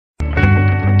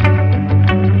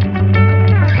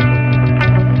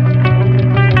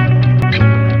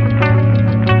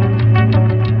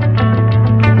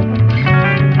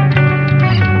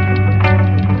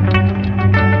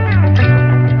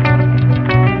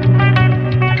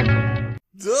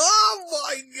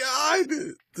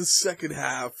the second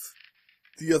half.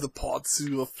 The other parts of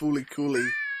Fooly Cooly.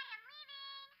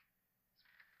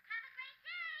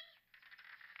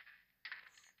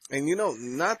 And you know,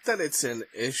 not that it's an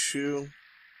issue,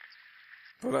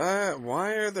 but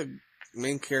why are the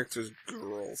main characters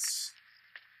girls?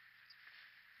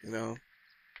 You know?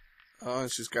 Oh,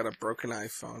 and she's got a broken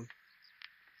iPhone.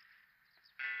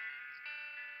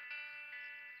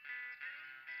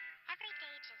 Every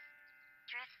day just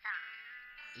drifts off.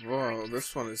 Whoa,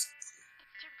 this one is It's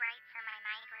too bright for my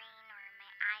migraine or my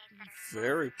eyes that are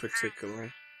very particular.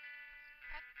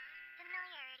 But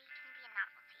familiarity can be a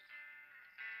novelty.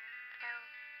 So,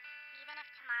 even if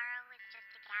tomorrow is just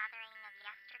a gathering of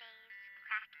yesterday's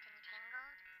cracked and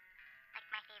tangled, like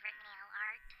my favorite nail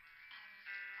art and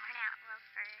worn out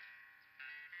loafers,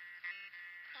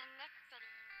 in this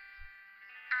city,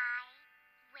 I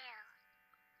will.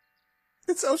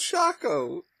 It's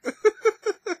Oshako!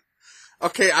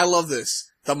 Okay, I love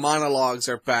this. The monologues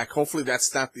are back. Hopefully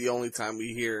that's not the only time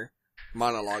we hear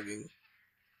monologuing.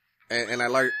 And I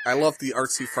love the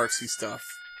artsy fartsy stuff.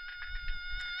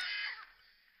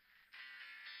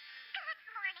 Good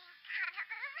morning, Hannah.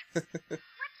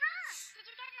 What's wrong? Did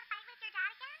you get in a fight with your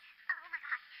dad again? Oh my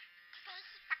god. Today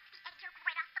he sucked the egg yolk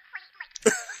right off the plate like...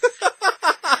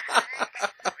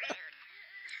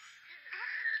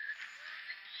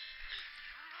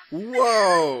 Rude.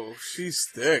 Whoa, she's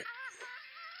thick.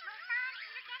 Mosan,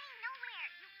 you're getting nowhere.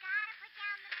 You gotta put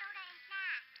down the soda and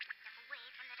snacks. Step away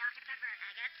from the Dr. Pepper.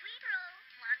 I got sweet rolls.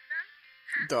 Want some?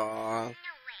 Duh.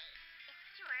 No way.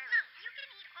 It's too early. No, you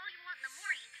can eat all you want in the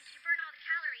morning because you burn all the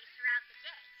calories throughout the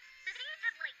day. So these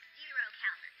have like 0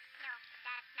 calories. No,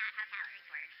 that's not how calories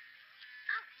work.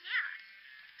 Oh, yeah.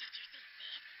 Did you see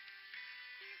this?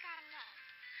 You got a name.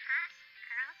 Hot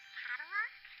Girls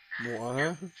Catalog?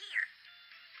 What? Here.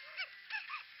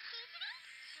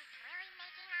 She's really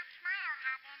making that smile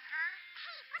happen, huh?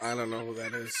 Hey, I don't know who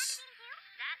that is.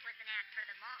 that was an ad for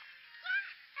the mall. Yeah,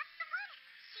 that's the one.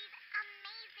 She's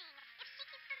amazing. If she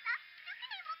keeps this up,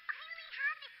 someday we'll finally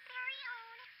have its very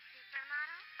own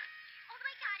supermodel. Oh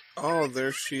my god. Oh,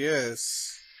 there she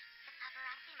is. The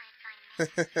paparazzi might find me.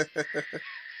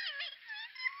 She makes me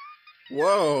feel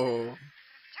Whoa.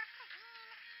 just as mean.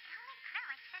 It only hurt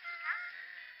like 50 bucks.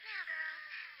 Now, girl,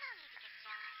 no need to get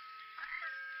jealous.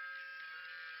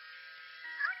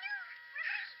 Oh no!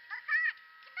 Right! Mosan!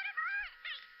 You better run!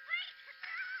 Hey, wait!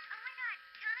 Oh my god,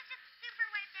 Hannah just super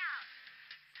wiped out.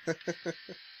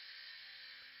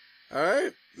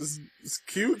 Alright, it's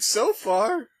cute so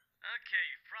far. Okay,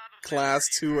 you've probably Class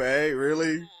already 2A,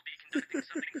 really? We'll be conducting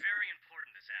something very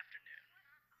important this afternoon.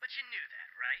 But you knew that,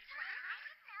 right?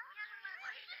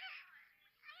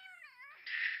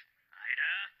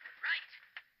 Ida? Right.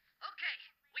 Okay,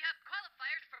 we have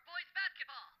qualifiers for boys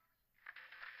basketball.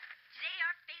 Today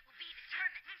our fate will be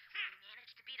determined. If we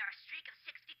manage to beat our streak of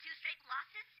 62 straight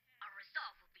losses, our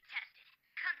resolve will be tested.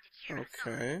 Come to cheer us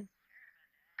on. Okay.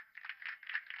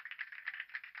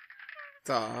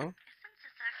 Duh. Isn't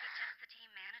Sasaki just the team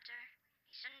manager?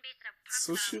 He shouldn't be so pumped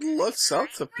So she up. looks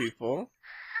up to people.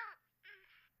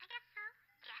 I guess so.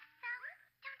 Guess so?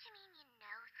 Don't you mean you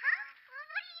know so? Huh?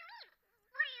 What do you mean?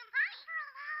 What are you implying? Leave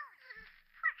her alone.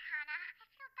 Poor Hannah. I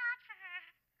feel bad for her.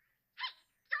 Hey,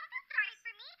 don't feel sorry for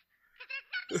me. Because there's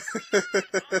nothing going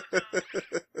on.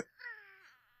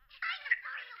 I'm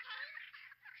sorry, okay?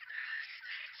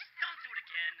 Just don't do it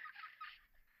again.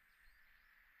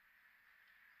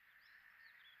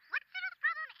 What's Sato's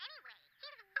problem anyway?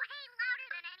 He's way louder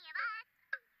than any of us.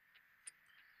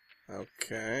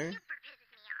 Okay. Super pisses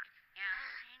me off. Yeah,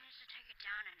 he needs to take it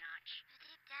down a notch.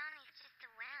 Deep down, he's just a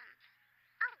wimp.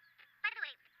 Oh, by the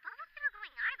way, what was Sato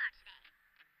going on about today?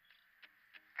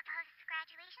 The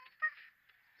post-graduation stuff?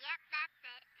 Yep, that's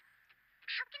it.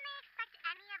 How can they expect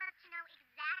any of us to know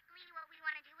exactly what we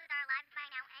want to do with our lives by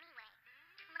now anyway?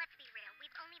 Let's be real,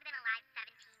 we've only been alive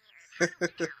 17 years. How do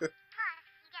we know? Plus,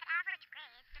 you get average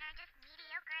grades and are just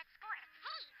mediocre at sports.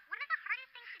 Hey, one of the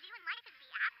hardest things to do in life is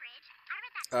be average. I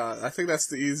read that. I think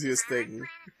that's the easiest thing. My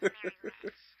plan is to marry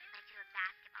rich, like to a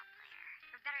basketball player.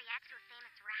 Or better yet, to a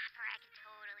famous rapper. I can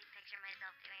totally picture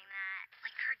myself doing that.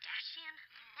 Like Kardashian?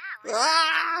 Yeah,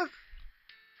 Ah!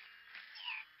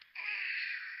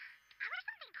 I wish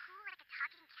something cool like a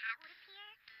talking cat would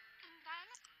appear, and then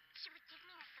she would give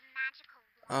me like a magical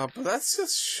wand. But that's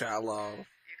just shallow. You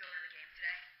going to the game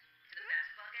today? To the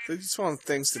basketball game? They just want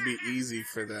things to be easy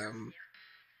for them.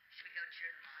 Should we go cheer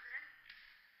them on then?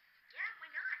 Yeah, why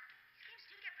not? These games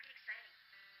do get pretty exciting.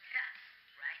 Yeah,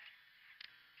 right?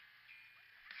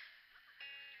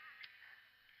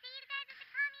 See you guys at the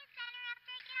commune center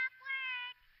after I get off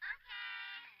work.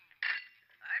 Okay.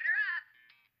 Order up.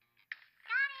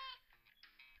 Got it.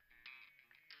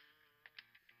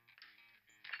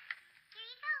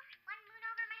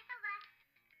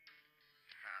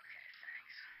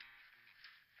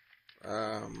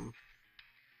 Oh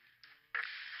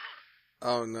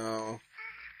no. I'm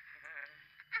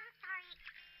sorry.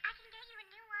 I can get you a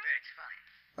new one. It's fine.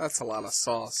 That's a lot of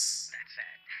sauce. That's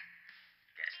it.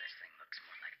 Guess this thing looks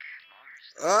more like Mars.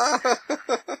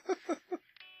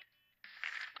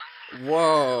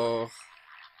 Whoa. Are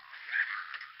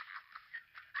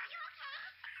you okay?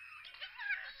 You didn't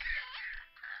have me sick.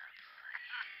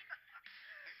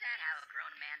 Is that how a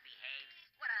grown man behaves?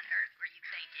 What on earth were you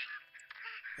thinking?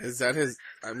 Is that his...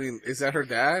 I mean, is that her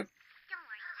dad? Don't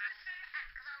worry, Daddy. And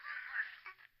global warming.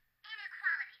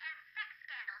 Inequality and sex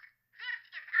scandals. This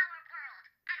is our world,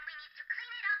 and we need to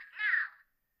clean it up now.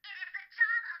 It is the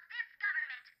job of this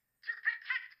government to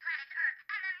protect planet Earth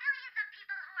and the millions of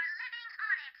people who are living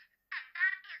on it. And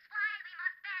that is why we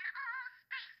must ban all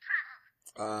space travel.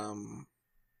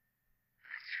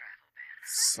 Travel ban.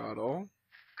 Subtle. No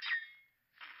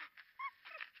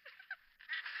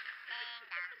need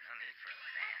for a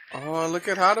ban. Oh, look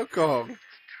at Haruko. Travel to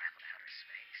outer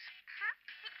space. Huh?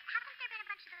 Haven't there been a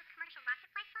bunch of those commercial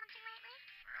rocket flights launching lately?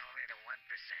 Only the 1%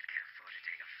 can afford to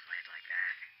take a flight like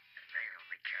that. And they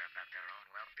only care about their own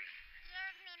well-being.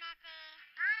 Excuse me, Missy.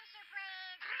 Poncho,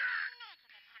 please. Make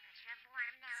it the temperature of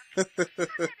warm milk.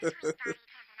 Somewhere between body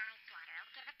temp and ice water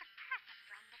will give it the perfect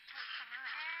blend of taste and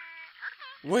aroma.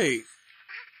 Okay. Wait.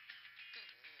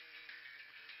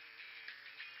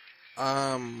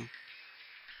 What?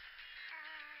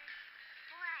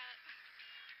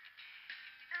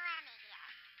 Let me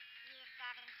guess. You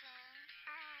 17?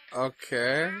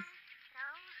 Okay. So,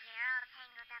 you're all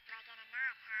tangled up like in a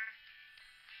knot, huh?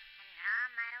 And you're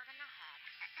all muddled in the head.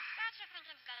 Bet you're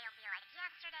thinking today will be like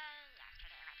yesterday,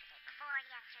 yesterday like the day before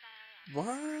yesterday.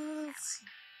 What? 17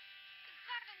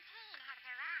 has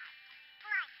arrived.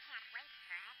 Life can't wait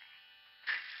forever.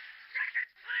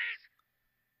 Records, please!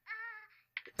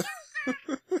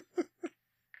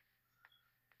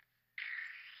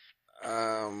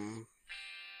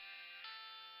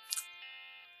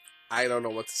 I don't know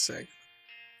what to say.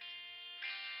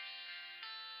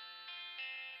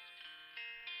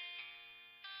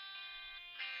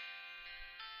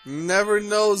 Never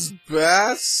knows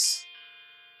best?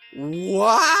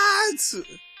 What?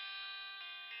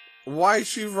 Why'd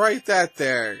she write that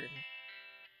there?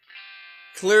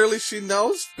 Clearly she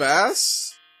knows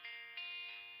best.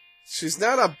 She's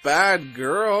not a bad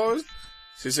girl.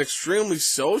 She's extremely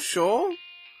social.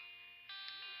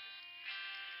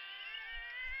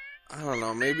 I don't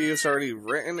know, maybe it's already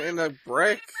written in a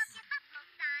brick.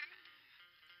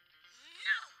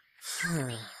 No!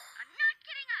 I'm not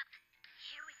giving up!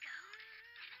 Here we go.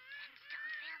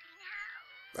 Don't fail me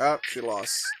now. Oh, she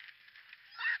lost.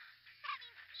 That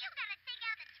means you gotta take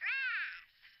out the trash!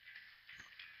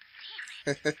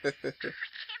 Damn it. I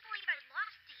can't believe I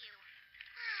lost to you.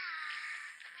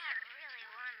 That really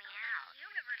wore me out. The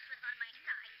universe was on my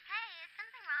side. Hey, is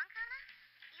something wrong, Kana?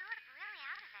 You look really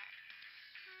out of it.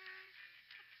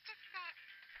 It's just that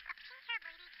a pink-haired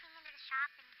lady came into the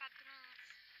shop and said to me,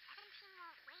 17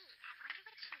 won't wait. I wonder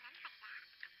what she meant by that.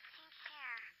 Pink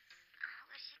hair.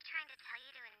 Oh, was she trying to tell you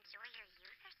to enjoy your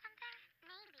youth or something?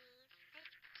 Maybe. But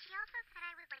she also said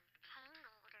I was like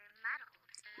tangled or muddled.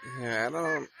 Yeah,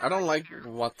 I don't like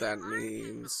what that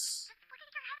means. Just look at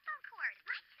your headphone cord.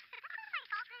 What? It's not my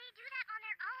fault that they do that on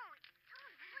their own. So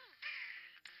annoying.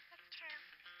 It's true.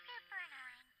 Super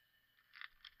annoying.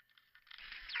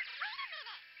 Wait a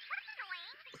minute. What's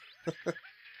annoying?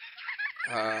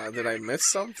 Did I miss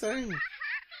something?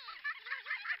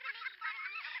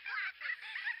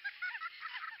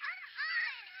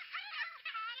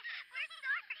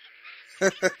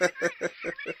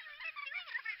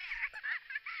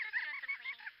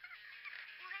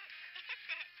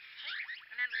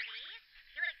 Remember these?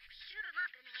 You like shoot them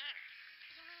up in the air.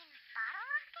 You mean bottle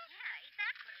rockets? Yeah,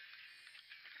 exactly.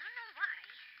 I don't know why,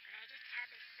 but I just had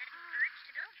this sudden urge to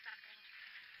build something.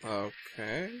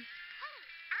 Okay. Hey,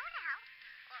 I want to help.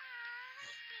 Let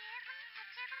me see it. Let me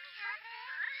touch it. Let me hold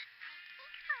it. I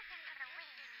think those are for the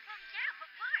wings. Well, yeah, but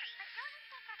why? But don't you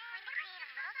think that's going to create a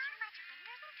little too much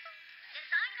wind resistance?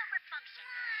 Design over function.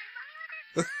 Let me with this.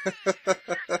 No,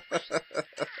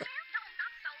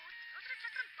 not those. Those are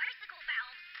just some bicycle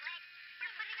valves. Like,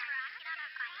 you're putting a rocket on a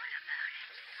bike? What about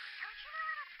it? Don't you know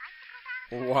how to bicycle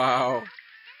valves? Wow.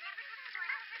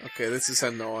 Never Okay, this is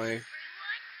annoying. I have a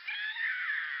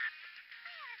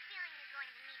feeling you're going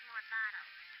to need more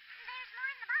bottles. There's more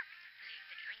in the box. Leave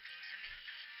the drinking to me.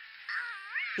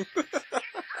 Alright! You're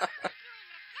totally doing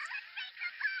this. Now let's make the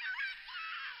bottle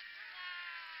rocket!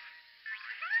 There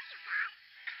you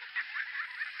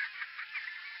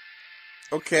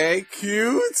go. Okay,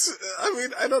 cute. I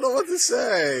mean, I don't know what to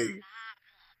say. That's it.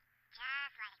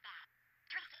 Just like that.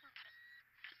 Twist it and cut it.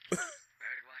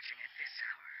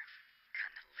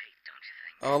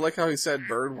 Oh, I like how he said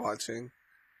bird watching.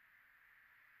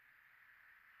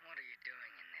 What are you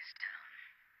doing in this town?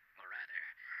 Or rather,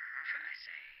 should I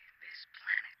say, this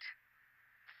planet?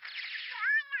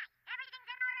 Everything's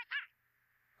in order, sir.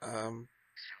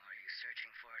 So are you searching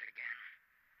for it again?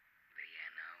 The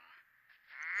NO?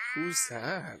 Who's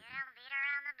that? You don't beat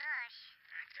around the bush.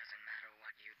 It doesn't matter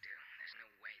what you do. There's no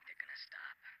way they're gonna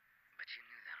stop. But you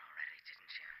knew that already,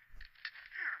 didn't you?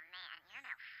 Oh man, you're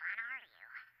no fun, are you?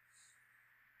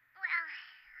 Well,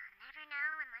 I'll never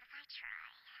know unless I try.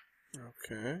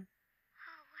 Okay.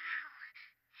 Oh wow,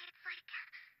 it's like,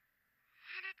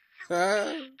 and it's so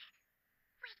Ah. big.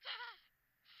 We did it.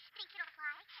 Think it'll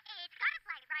fly? It's gotta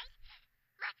fly, right?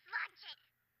 Let's launch it.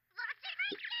 Launch it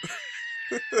right now.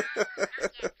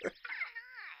 Not yet. Why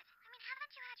not? I mean,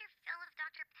 haven't you had your fill of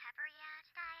Dr. Pepper yet?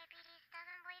 Diabetes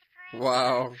doesn't wait for it.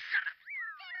 Wow.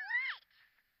 Then what?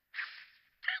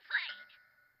 Two-plane.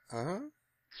 Huh?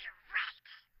 You're right.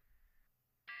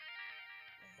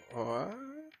 What?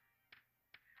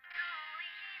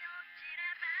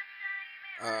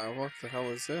 What the hell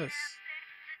is this?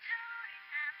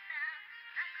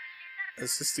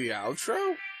 Is this the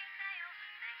outro?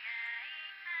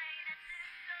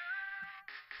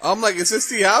 I'm like, is this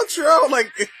the outro?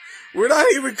 Like, we're not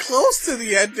even close to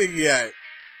the ending yet.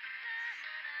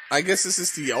 I guess this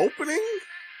is the opening?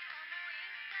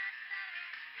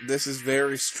 This is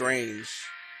very strange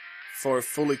for a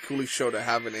Fooly Cooly show to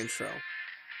have an intro.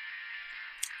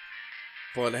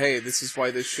 But hey, this is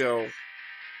why this show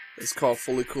is called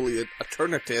Fooly Cooly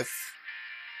Alternative.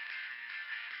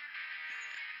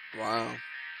 Wow.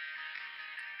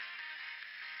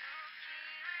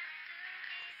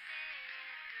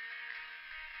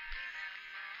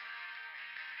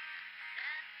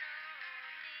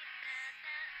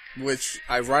 Which,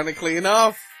 ironically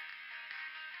enough,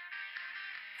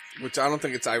 which I don't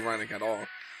think it's ironic at all,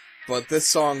 but this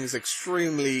song is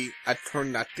extremely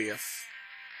alternative.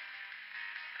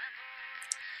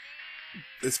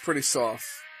 It's pretty soft.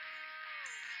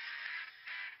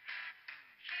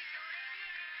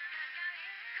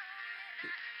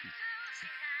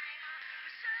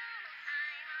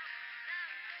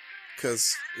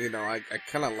 Because, you know, I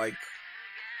kind of like...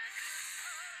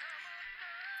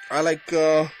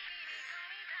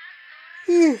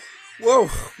 whoa!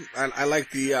 I like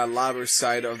the louder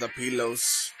side of the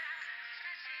pillows.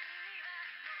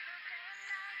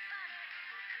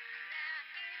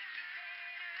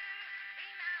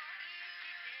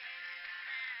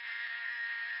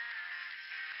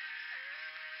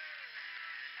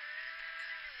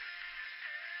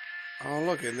 Oh,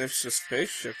 look, and there's a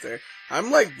spaceship there.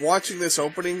 I'm like watching this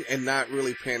opening and not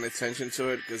really paying attention to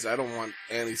it because I don't want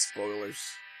any spoilers.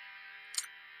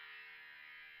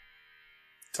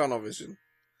 Tunnel vision.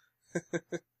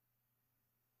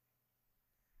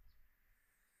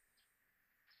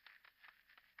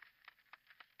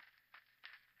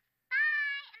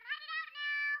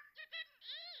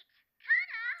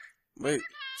 Wait,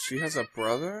 she has a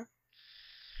brother?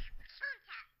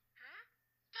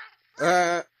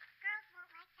 Girls won't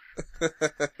like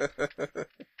that.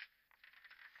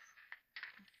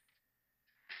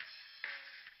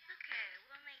 Okay,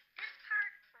 we'll make this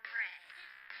part red.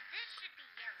 This should be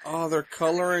yellow. Oh, they're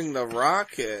coloring the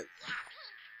rocket. Yeah,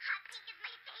 pink. Hot pink is my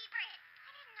favorite.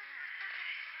 I didn't know you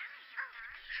were so good.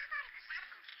 Oh, how about if we add some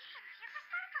kids? Here's a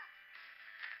circle.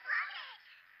 Love it.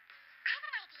 I have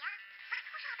an idea. Let's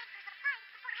go shopping for supplies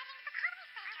before heading to the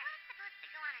comedy center. I was supposed to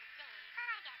go on a date, but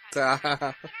I guess I didn't. And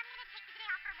I'm gonna take the day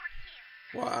off from work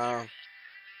too. Wow.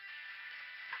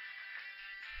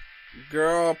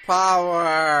 Girl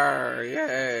power!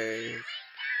 Yay!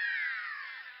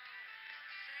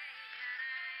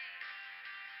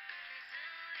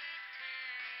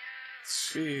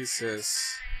 Jesus.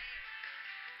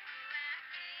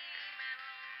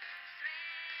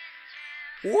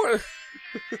 What?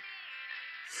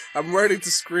 I'm ready to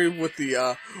scream with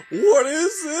the, what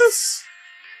is this?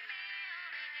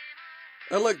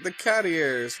 I like the cat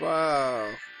ears.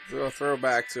 Wow. A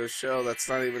throwback to a show that's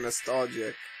not even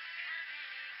nostalgic.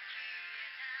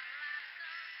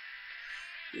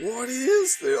 What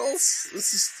is this?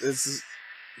 This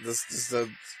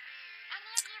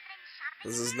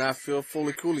does not feel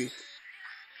Fooly Cooly. You're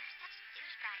such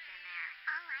douchebags in there.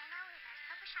 All I know is our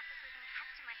sofa shop is losing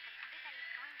customers because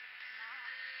everybody's going to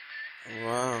the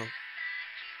mall. Wow.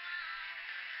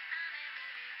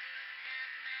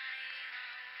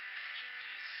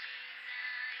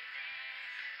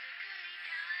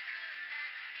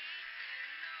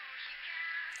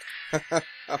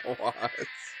 What?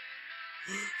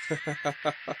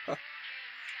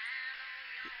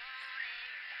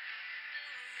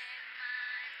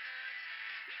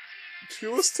 She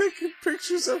was taking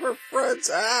pictures of her friend's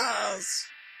ass.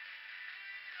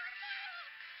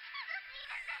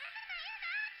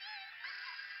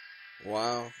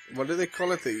 Wow. What do they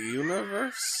call it? The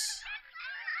universe?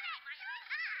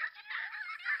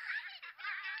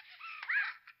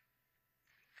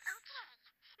 Okay,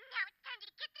 now it's time to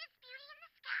get this beauty in the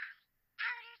sky.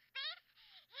 Outer space,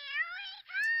 here we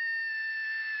go!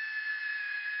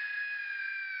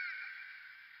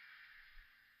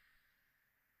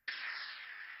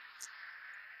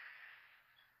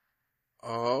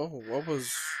 Oh,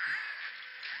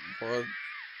 what?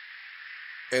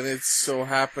 And it so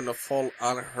happened to fall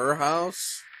on her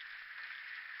house?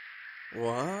 What?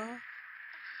 Are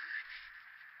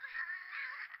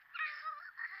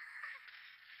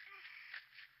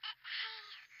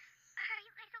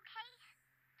you guys okay?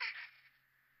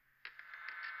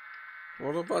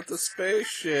 What about the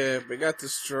spaceship? It got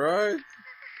destroyed?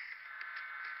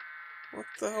 What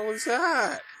the hell is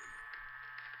that?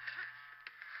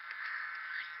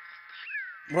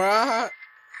 What?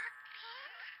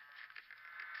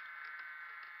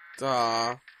 Duh. All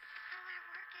our work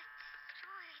is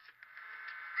destroyed.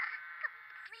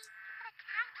 Complete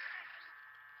catastrophe.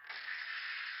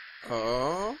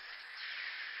 Oh?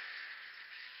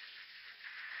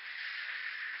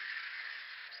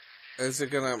 Is it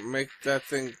gonna make that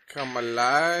thing come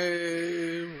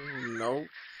alive? Nope.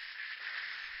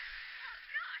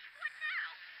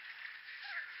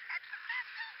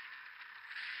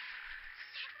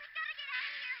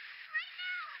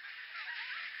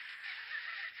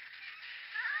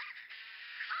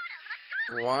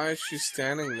 Why is she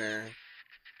standing there?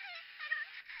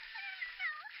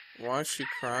 Why is she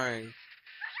crying?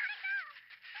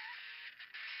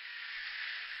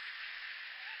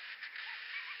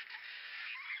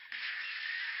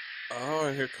 Oh,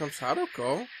 and here comes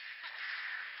Haruko.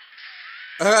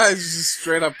 He just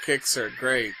straight up kicks her.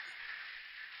 Great.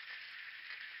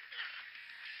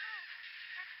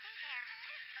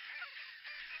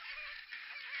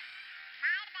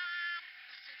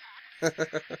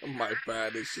 My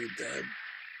bad, is she dead?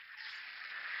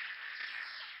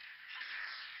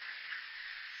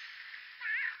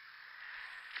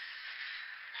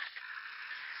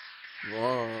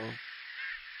 Whoa.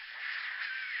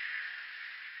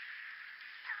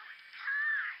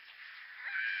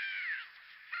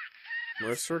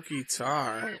 Where's her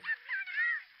guitar? You're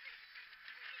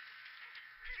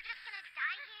just gonna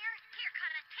die here? Here,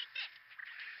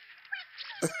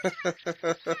 Kana,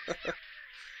 take this.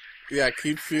 Yeah,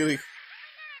 keep feeling.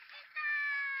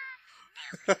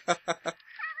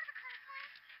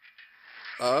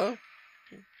 Oh?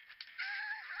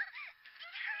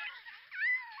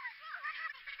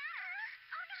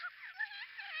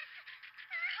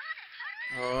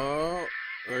 Oh,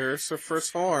 there's her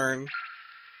first horn.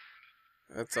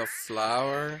 That's a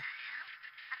flower.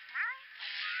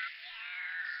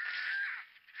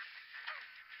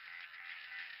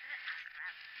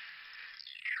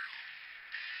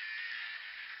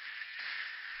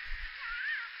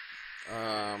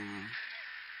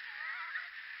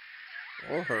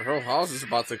 Oh, her whole house is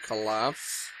about to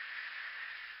collapse.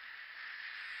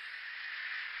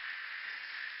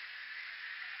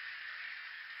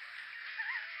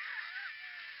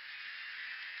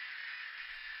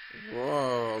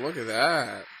 Whoa, look at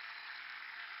that.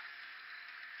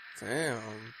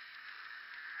 Damn.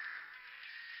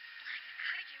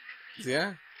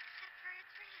 Yeah. Except for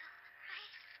it's real,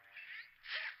 right?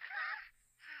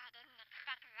 I didn't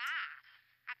expect that.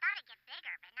 I thought it'd get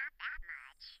bigger, but not that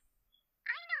much.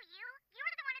 I know you. You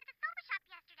were the one at the sofa shop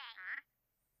yesterday.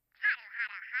 Huh?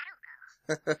 Haruko.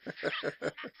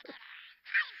 Investigator.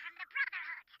 I'm from the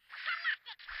Brotherhood.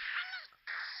 Galactic Elite.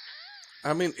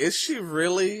 I mean, is she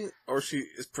really, or she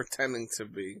is pretending to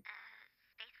be?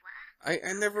 Space what?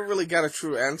 I never really got a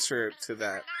true answer to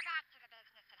that. Now back to the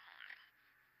business at hand.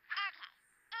 Okay,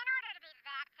 in order to be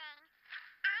that thing,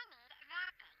 I need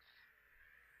that thing.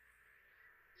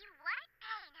 You what?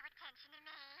 Pay no attention to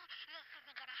me. This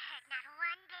isn't gonna hurt not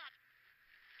one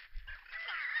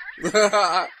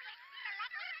bit.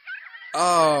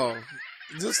 Oh,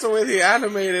 just the way they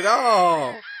animated.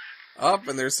 Oh, up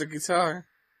and there's the guitar.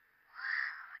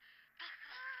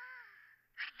 This is a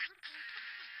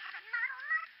 1967 model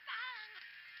Mustang.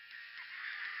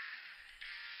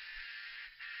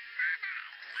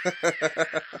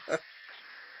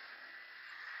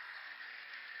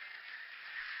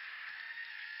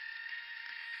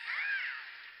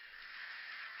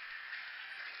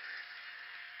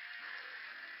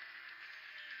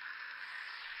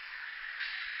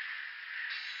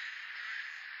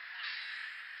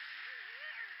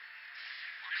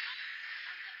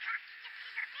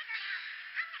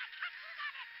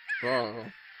 Oh.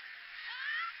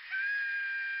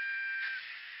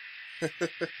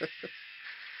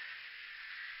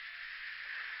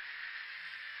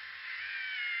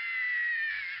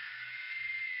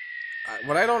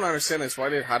 What I don't understand is why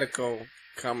did Haruko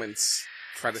come and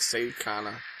try to save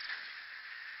Kana?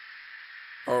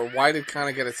 Or why did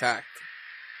Kana get attacked?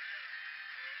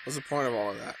 What's the point of all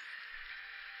of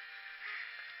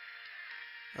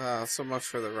that? So much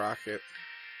for the rocket.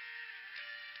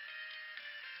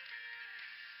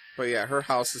 But yeah, her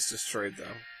house is destroyed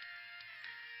though.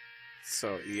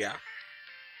 So yeah.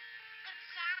 It's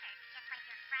shattered, just like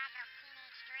your fragile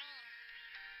teenage dream.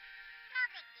 No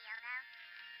big deal, though.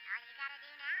 All you gotta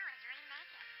do now is remake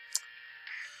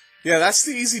it. Yeah, that's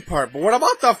the easy part. But what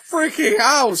about the freaking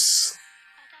house?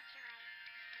 I guess you're right.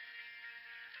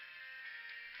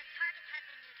 The target has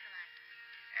been neutralized.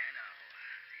 NO,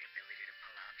 the ability to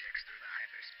pull objects through the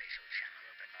hyperspatial channel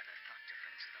opened by the thought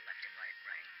difference of the left and right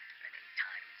brain, bending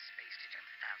time and space to jump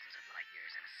thousands of light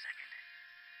years in a second.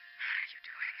 What are you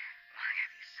doing? Why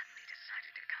have you suddenly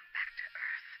decided to come back to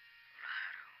Earth,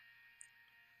 Uraharu?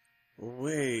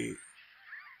 Wait.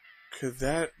 Could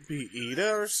that be Ida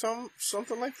or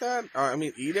something like that? I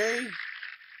mean, Ide?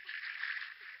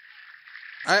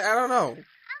 I don't know. Okay,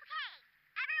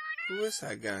 everyone Who is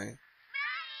that guy? ready?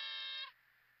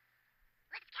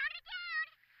 Let's count it down.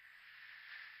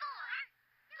 4,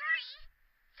 3,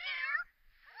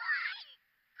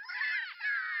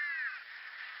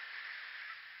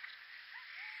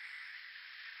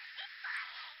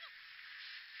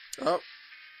 2, 1. Oh.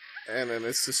 And then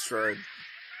it's destroyed.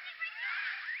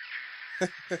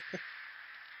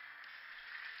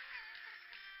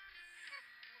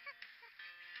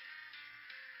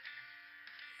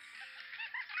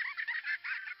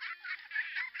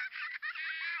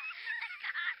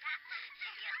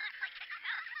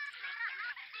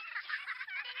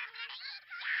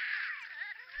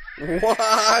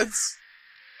 What?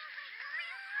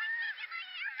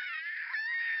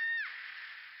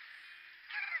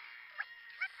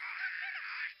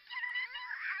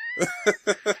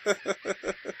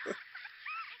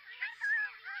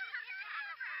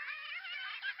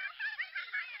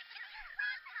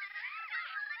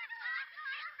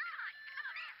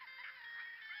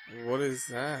 What is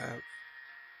that?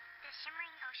 The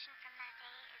shimmering ocean from that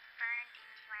day is burned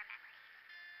into our memories.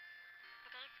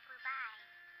 The days flew by,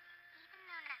 even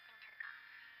though nothing took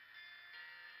off.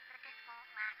 But this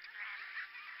won't last forever.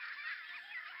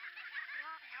 You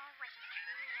won't know what's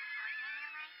truly important in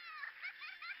your life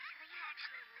until you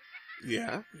actually lose it.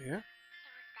 Yeah. It was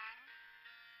then,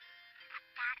 at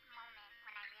that moment,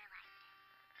 when I realized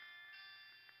it.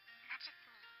 Not just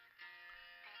me, but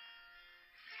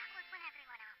that was when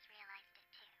everyone else realized it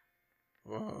too.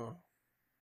 Whoa.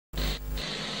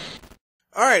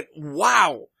 Alright,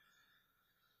 wow.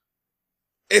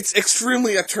 It's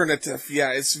extremely alternative.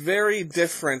 Yeah, it's very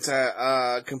different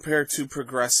compared to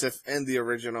Progressive and the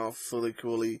original Fooly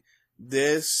Cooly.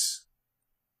 This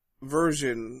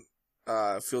version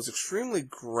feels extremely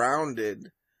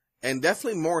grounded and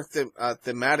definitely more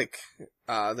thematic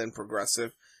than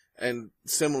Progressive and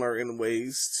similar in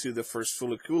ways to the first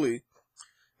Fooly Cooly.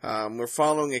 We're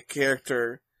following a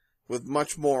character with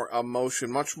much more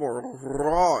emotion, much more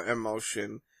raw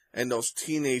emotion, and those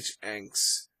teenage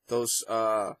angst, those,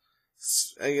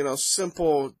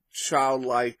 simple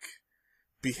childlike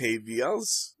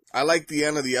behaviors. I like the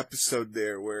end of the episode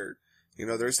there where,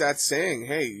 there's that saying,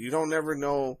 hey, you don't ever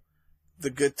know the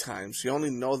good times. You only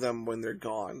know them when they're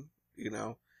gone,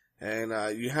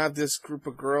 and, you have this group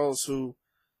of girls who,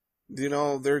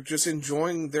 they're just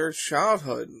enjoying their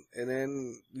childhood, and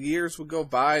then years would go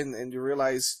by and you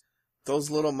realize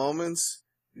those little moments,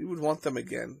 you would want them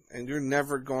again, and you're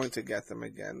never going to get them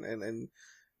again, and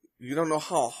you don't know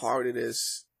how hard it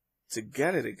is to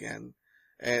get it again.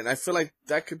 And I feel like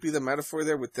that could be the metaphor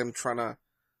there with them trying to,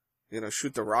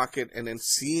 shoot the rocket and then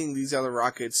seeing these other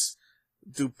rockets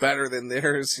do better than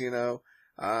theirs, the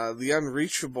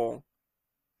unreachable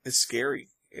is scary,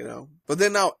 But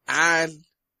then now add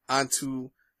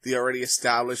onto the already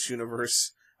established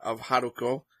universe of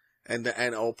Haruko and the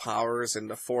NO powers and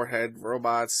the forehead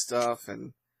robot stuff,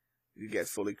 and you get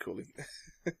Fooly Cooly.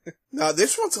 Now,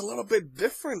 this one's a little bit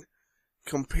different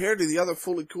compared to the other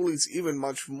Fooly Coolys, even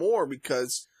much more,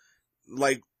 because,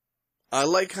 I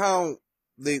like how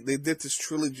they did this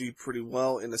trilogy pretty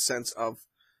well in the sense of,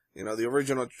 the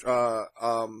original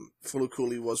Fooly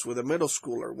Cooly was with a middle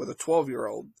schooler, with a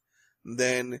 12-year-old.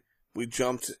 Then we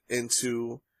jumped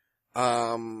into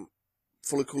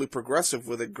Fooly Cooly Progressive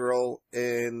with a girl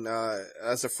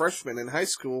as a freshman in high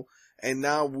school, and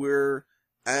now we're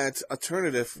at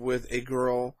Alternative with a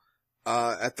girl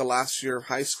at the last year of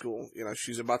high school. You know,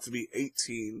 she's about to be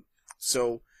 18.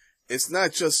 So it's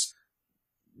not just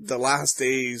the last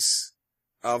days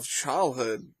of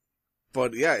childhood,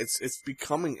 but yeah, it's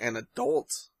becoming an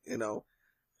adult, you know,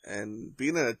 and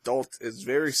being an adult is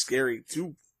very scary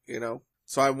too, you know.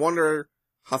 So I wonder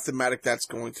how thematic that's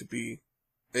going to be,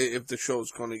 if the show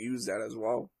is going to use that as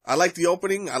well. I like the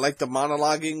opening. I like the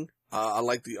monologuing. I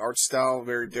like the art style,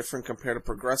 very different compared to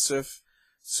Progressive.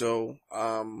 So,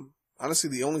 honestly,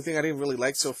 the only thing I didn't really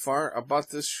like so far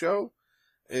about this show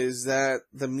is that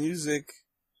the music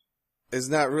is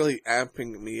not really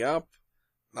amping me up.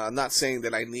 I'm not saying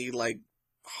that I need, like,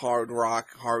 hard rock,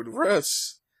 hard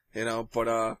riffs, you know,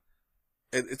 but,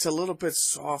 it's a little bit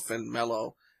soft and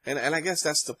mellow. And I guess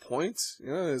that's the point. You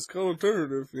know, it's kind of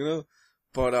alternative, you know,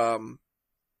 but,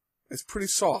 it's pretty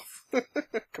soft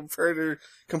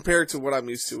compared to what I'm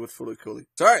used to with Fooly Cooly.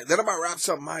 So, alright, that about wraps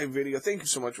up my video. Thank you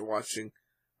so much for watching.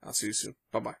 I'll see you soon.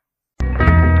 Bye-bye.